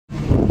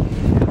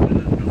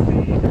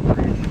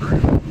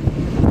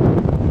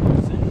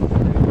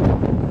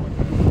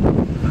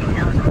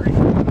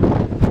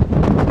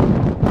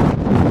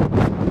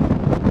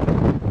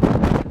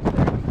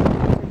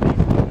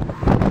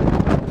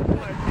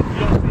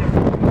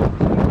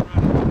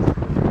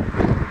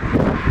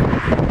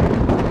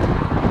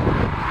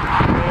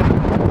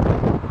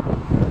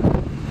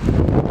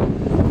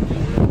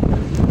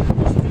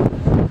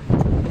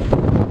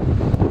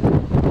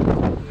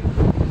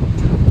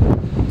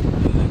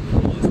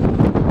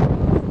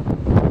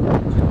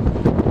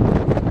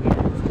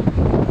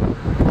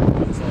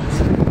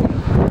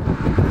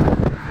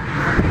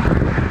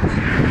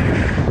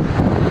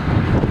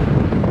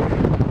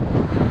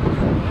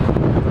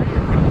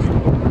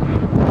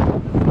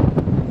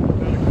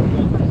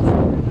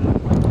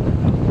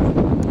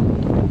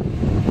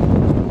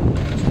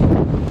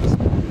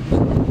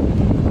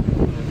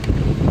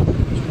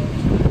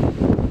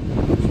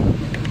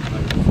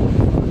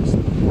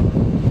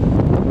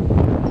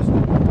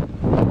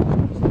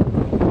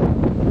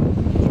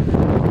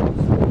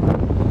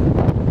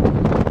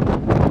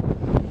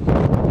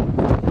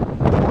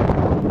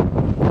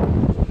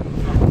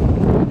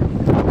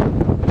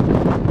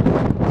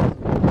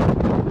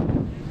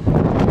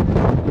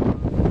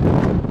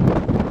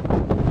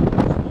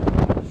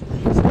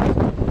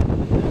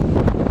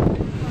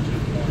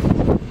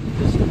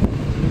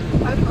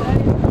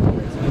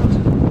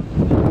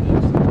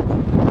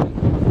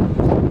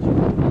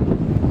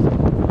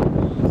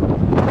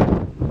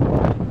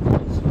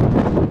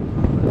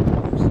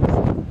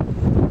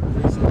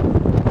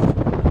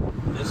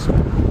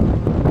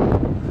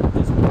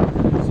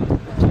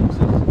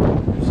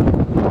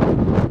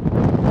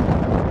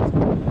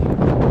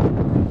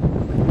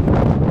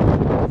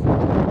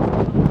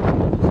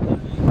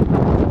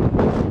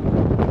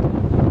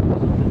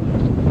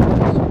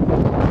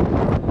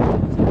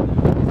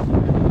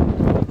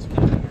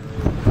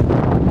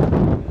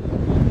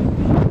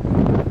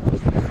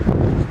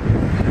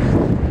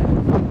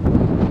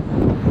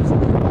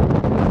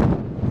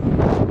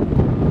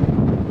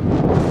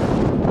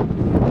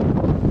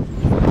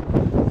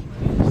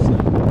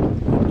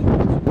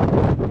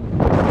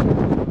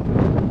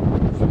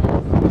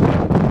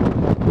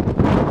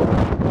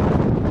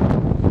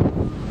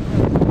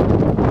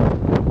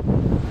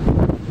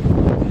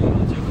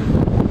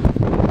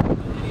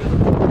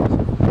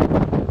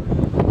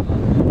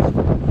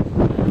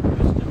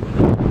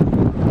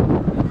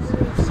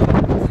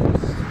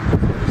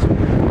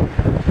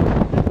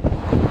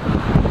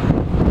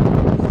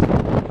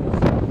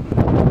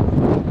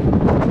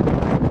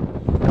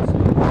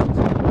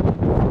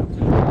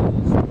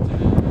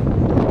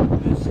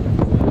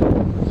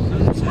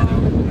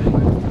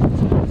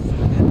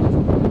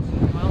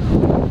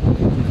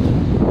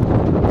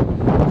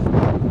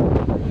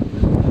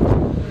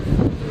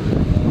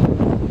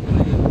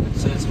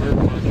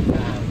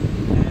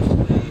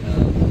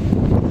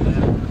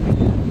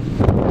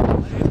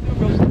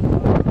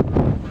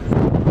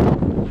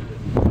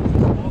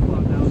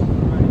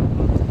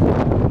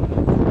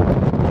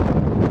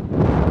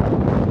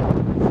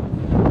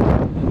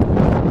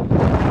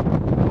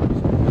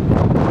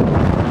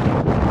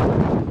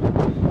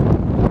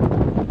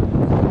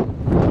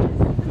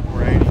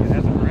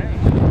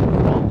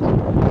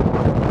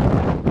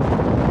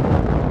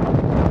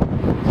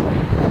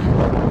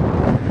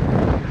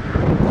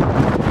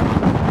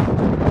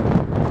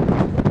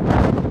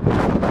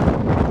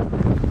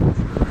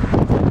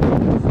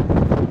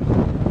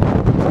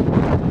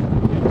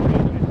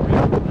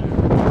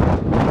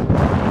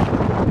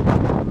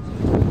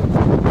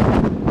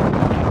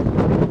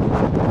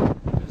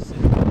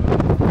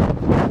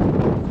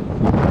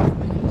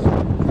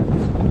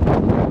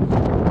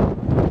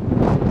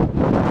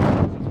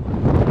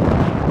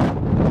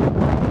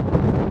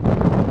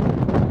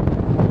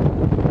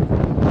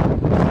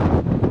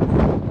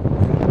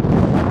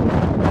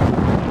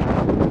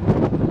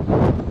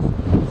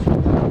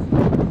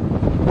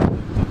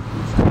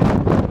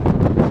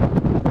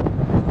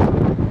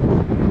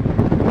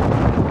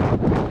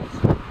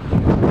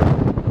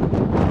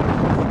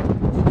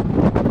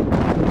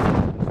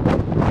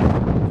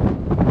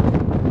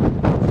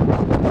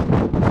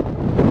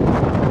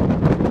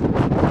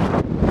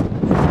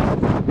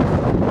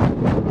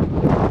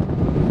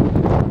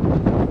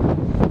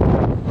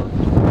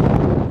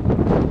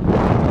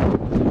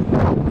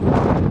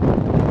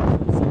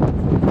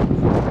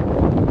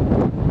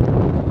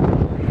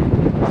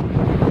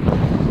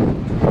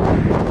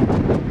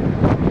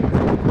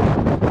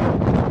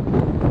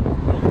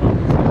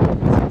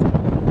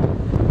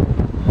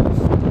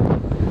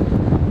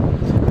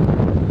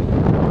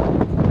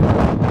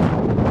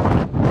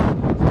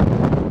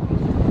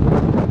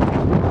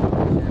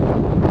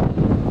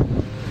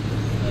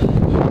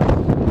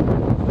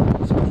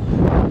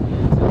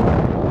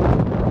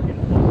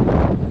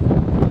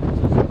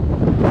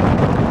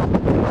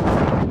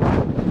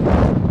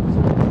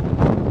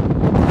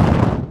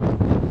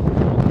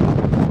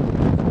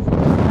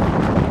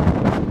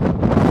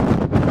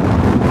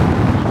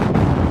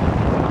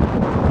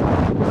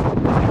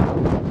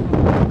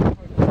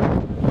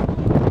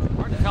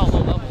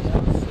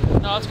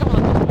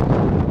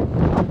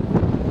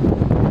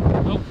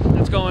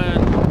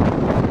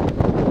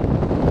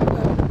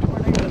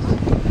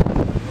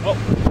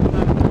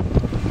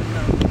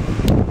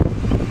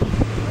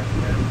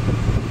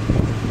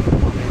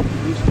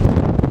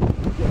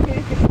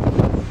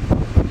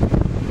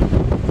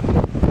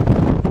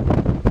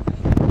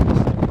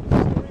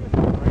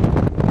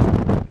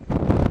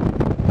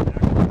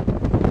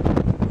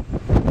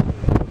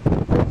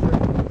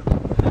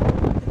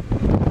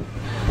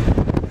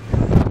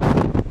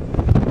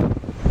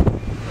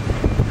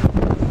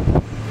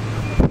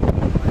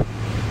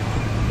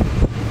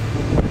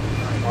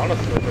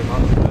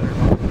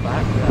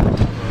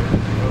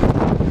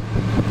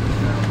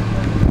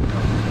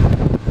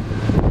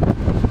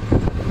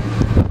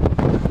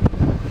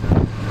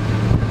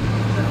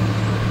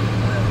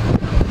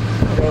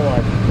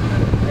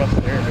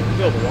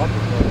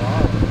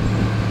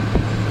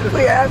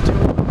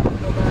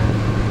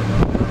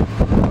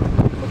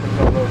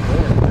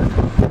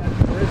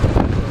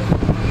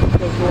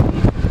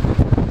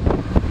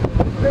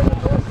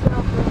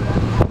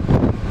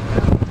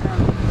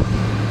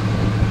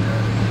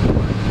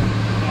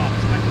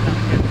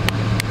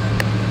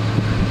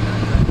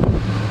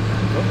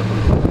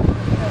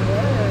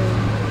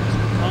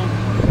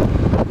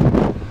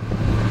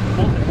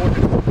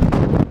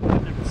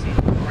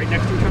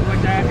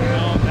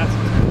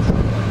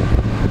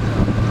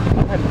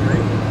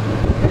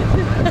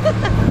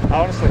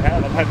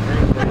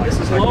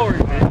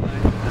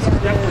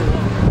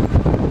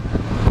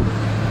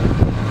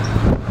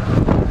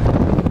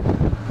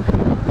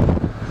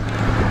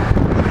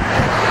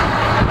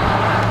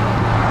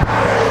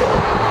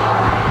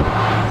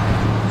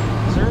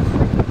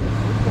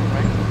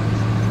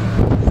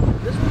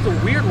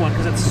weird one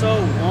because it's so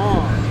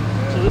long.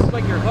 So this is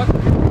like your hook. It's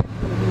gonna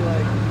be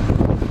like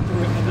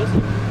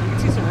invisible. You can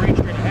see some rain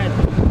straight ahead.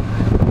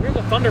 Here's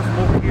the thunder from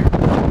over here. You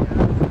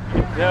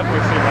can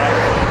definitely see that.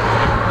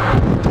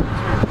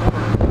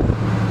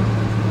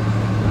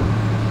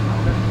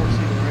 That's four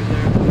seater right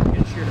there.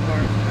 Get sheared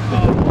apart.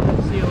 Oh,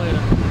 see you later.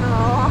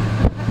 Aww.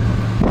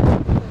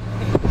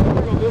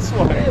 Go this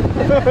way.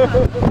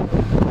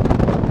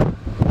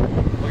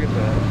 Look at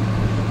that.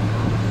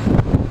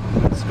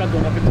 Scud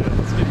going up into it.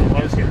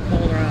 It's getting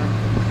pulled around.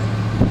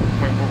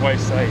 We're way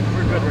safe.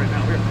 We're good right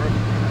now. We're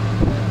perfect.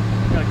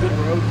 We got a good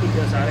road. Keep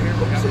us out of here.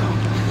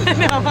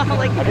 No,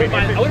 like, I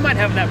wouldn't mind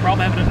having that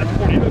problem, having a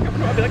tornado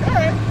coming. I'd be like, all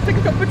right, take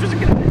a couple pictures and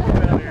get out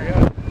of here.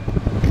 Yeah.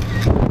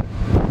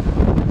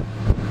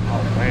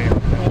 Oh man.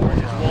 Or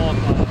just walk.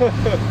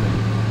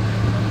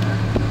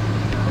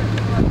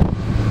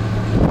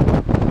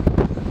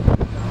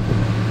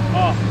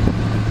 Oh.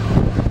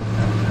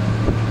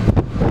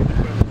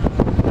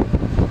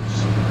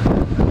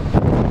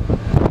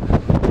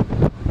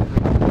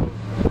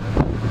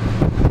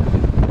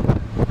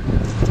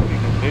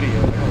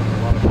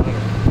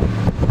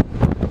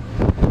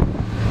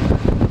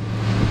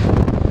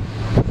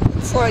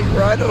 It's like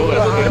right over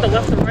Look at the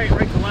left and right to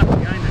left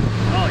behind it.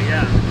 Oh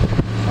yeah.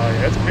 Oh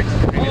yeah, it's fixed.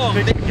 I mean, Oh,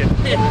 it's fixed again.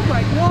 oh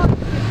my god.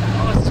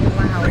 Oh, it's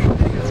wow.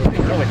 It's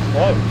getting really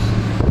close.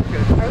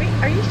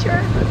 Are you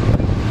sure?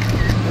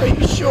 Are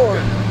you sure?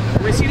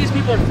 When we see these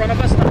people in front of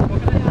us not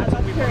booking it, that's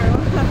how we book it.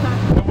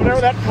 And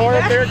whenever that car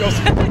up there goes,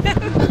 then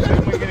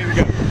we can either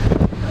go.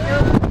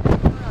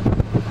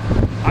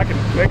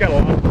 They got a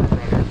lot of room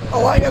right here.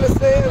 All I gotta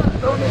say is,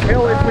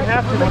 Hell, if we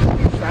have to, let's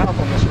go south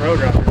on this road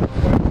right here.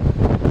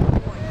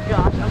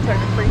 Gosh, I'm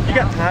starting to freak out. You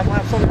got time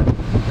lapse on that?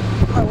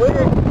 I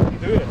will.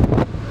 Do it.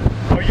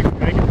 Oh, you can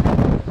make it.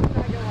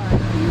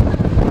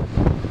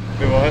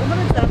 Do what?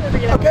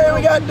 Okay,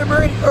 we got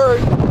debris, or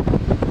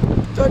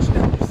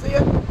touchdown. You see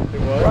it? Do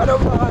what? Right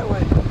over the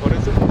highway. What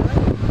is it?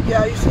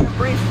 Yeah, you see a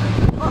brief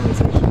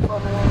condensation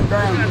from along the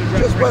ground,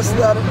 just west of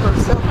that, or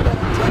south of that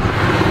antenna.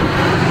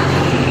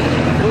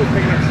 Really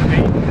picking up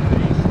speed.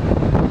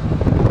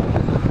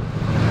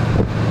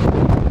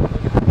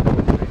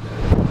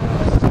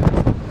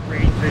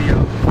 Great video.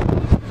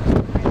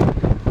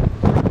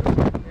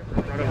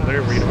 Right over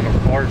there where you don't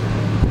have cars.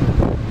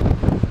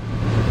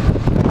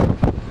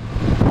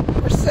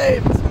 We're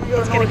safe.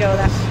 It's Gonna go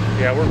that.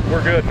 Yeah,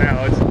 we're good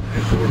now. It's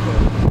we're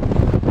good.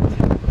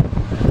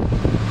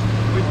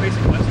 We're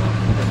facing west.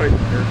 We're facing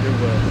due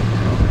west.